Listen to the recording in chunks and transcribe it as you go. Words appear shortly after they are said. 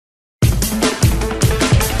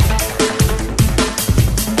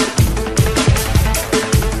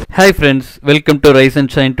Hi friends, welcome to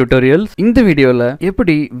Rise&Shine tutorials. இந்த வீடியோல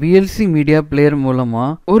எப்படி VLC Media Player மூலமா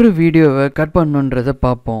ஒரு வீடியோவை கட் பண்ணனும்ன்றத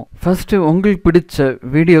பாப்போம். ஃபர்ஸ்ட் உங்களுக்கு பிடிச்ச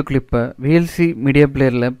வீடியோ கிளிப்பை VLC Media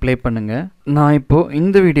Playerல ப்ளே பண்ணுங்க. நான் இப்போ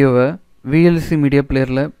இந்த வீடியோவை VLC Media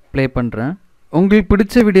Playerல ப்ளே பண்றேன். உங்களுக்கு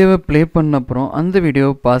பிடிச்ச வீடியோவை ப்ளே பண்ண அப்புறம் அந்த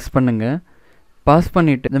வீடியோவை பாஸ் பண்ணுங்க. பாஸ்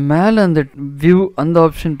பண்ணிட்டு இந்த மேல அந்த வியூ அந்த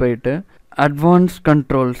ஆப்ஷன் போயிட்டு அட்வான்ஸ்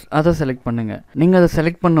கண்ட்ரோல்ஸ் அதை செலக்ட் பண்ணுங்க. நீங்க அதை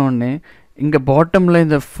செலக்ட் பண்ண உடனே இங்கே பாட்டமில்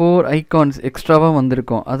இந்த 4 ஐகான்ஸ் எக்ஸ்ட்ராவாக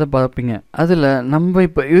வந்திருக்கும், அதை பார்ப்பீங்க. அதில் நம்ம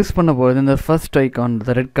இப்போ யூஸ் பண்ண போகிறது இந்த ஃபர்ஸ்ட் ஐகான்,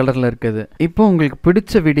 இந்த ரெட் கலரில் இருக்குது. இப்போ உங்களுக்கு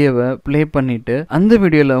பிடிச்ச வீடியோவை ப்ளே பண்ணிவிட்டு அந்த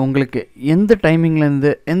வீடியோவில் உங்களுக்கு எந்த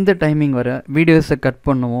டைமிங்லேருந்து எந்த டைமிங் வர வீடியோஸை கட்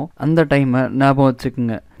பண்ணுவோம் அந்த டைமை ஞாபகம்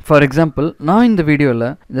வச்சுக்கோங்க. ஃபார் எக்ஸாம்பிள், நான் இந்த வீடியோவில்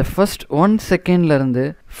இந்த ஃபர்ஸ்ட் 1 செகண்ட்லேருந்து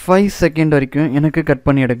 5 செகண்ட் வரைக்கும் எனக்கு கட்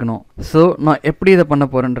பண்ணி எடுக்கணும். ஸோ நான் எப்படி இதை பண்ண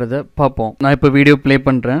போகிறேன்றதை பார்ப்போம். நான் இப்போ வீடியோ ப்ளே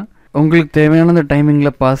பண்ணுறேன். உங்களுக்கு தேவையான அந்த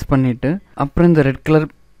டைமிங்கில் பாஸ் பண்ணிவிட்டு அப்புறம் இந்த ரெட் கலர்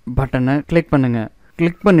பட்டனை கிளிக் பண்ணுங்கள்.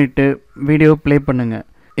 கிளிக் பண்ணிவிட்டு வீடியோ ப்ளே பண்ணுங்கள்.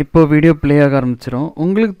 இப்போ வீடியோ ப்ளே ஆக ஆரம்பிச்சிடும்.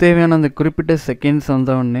 உங்களுக்கு தேவையான அந்த குறிப்பிட்ட செகண்ட்ஸ்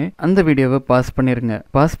வந்தவுடனே அந்த வீடியோவை பாஸ் பண்ணிடுங்க.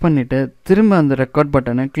 பாஸ் பண்ணிவிட்டு திரும்ப அந்த ரெக்கார்ட்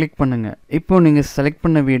பட்டனை கிளிக் பண்ணுங்கள். இப்போ நீங்கள் செலக்ட்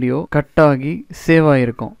பண்ண வீடியோ கட் ஆகி சேவ்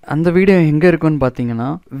ஆகிருக்கும். அந்த வீடியோ எங்கே இருக்குன்னு பார்த்தீங்கன்னா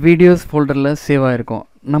வீடியோஸ் ஃபோல்டரில் சேவ் ஆகிருக்கும்.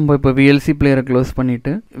 நம்ம இப்போ VLC பிளேயரை க்ளோஸ்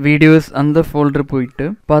பண்ணிவிட்டு வீடியோஸ் அந்த ஃபோல்டர் போயிட்டு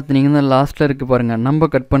பார்த்தீங்கன்னா லாஸ்ட்டில் இருக்குது பாருங்கள், நம்ம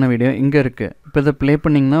கட் பண்ண வீடியோ இங்கே இருக்குது. இப்போ இதை ப்ளே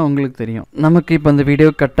பண்ணிங்கன்னா உங்களுக்கு தெரியும் நமக்கு இப்போ அந்த வீடியோ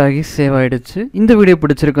கட் ஆகி சேவ் ஆகிடுச்சு. இந்த வீடியோ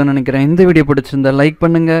பிடிச்சிருக்குன்னு நினைக்கிறேன். இந்த வீடியோ பிடிச்சிருந்தா லைக்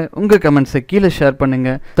பண்ணுங்கள், உங்கள் கமெண்ட்ஸை கீழே ஷேர்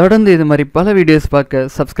பண்ணுங்கள். தொடர்ந்து இது மாதிரி பல வீடியோஸ் பார்க்க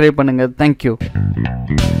சப்ஸ்கிரைப் பண்ணுங்கள். தேங்க்யூ.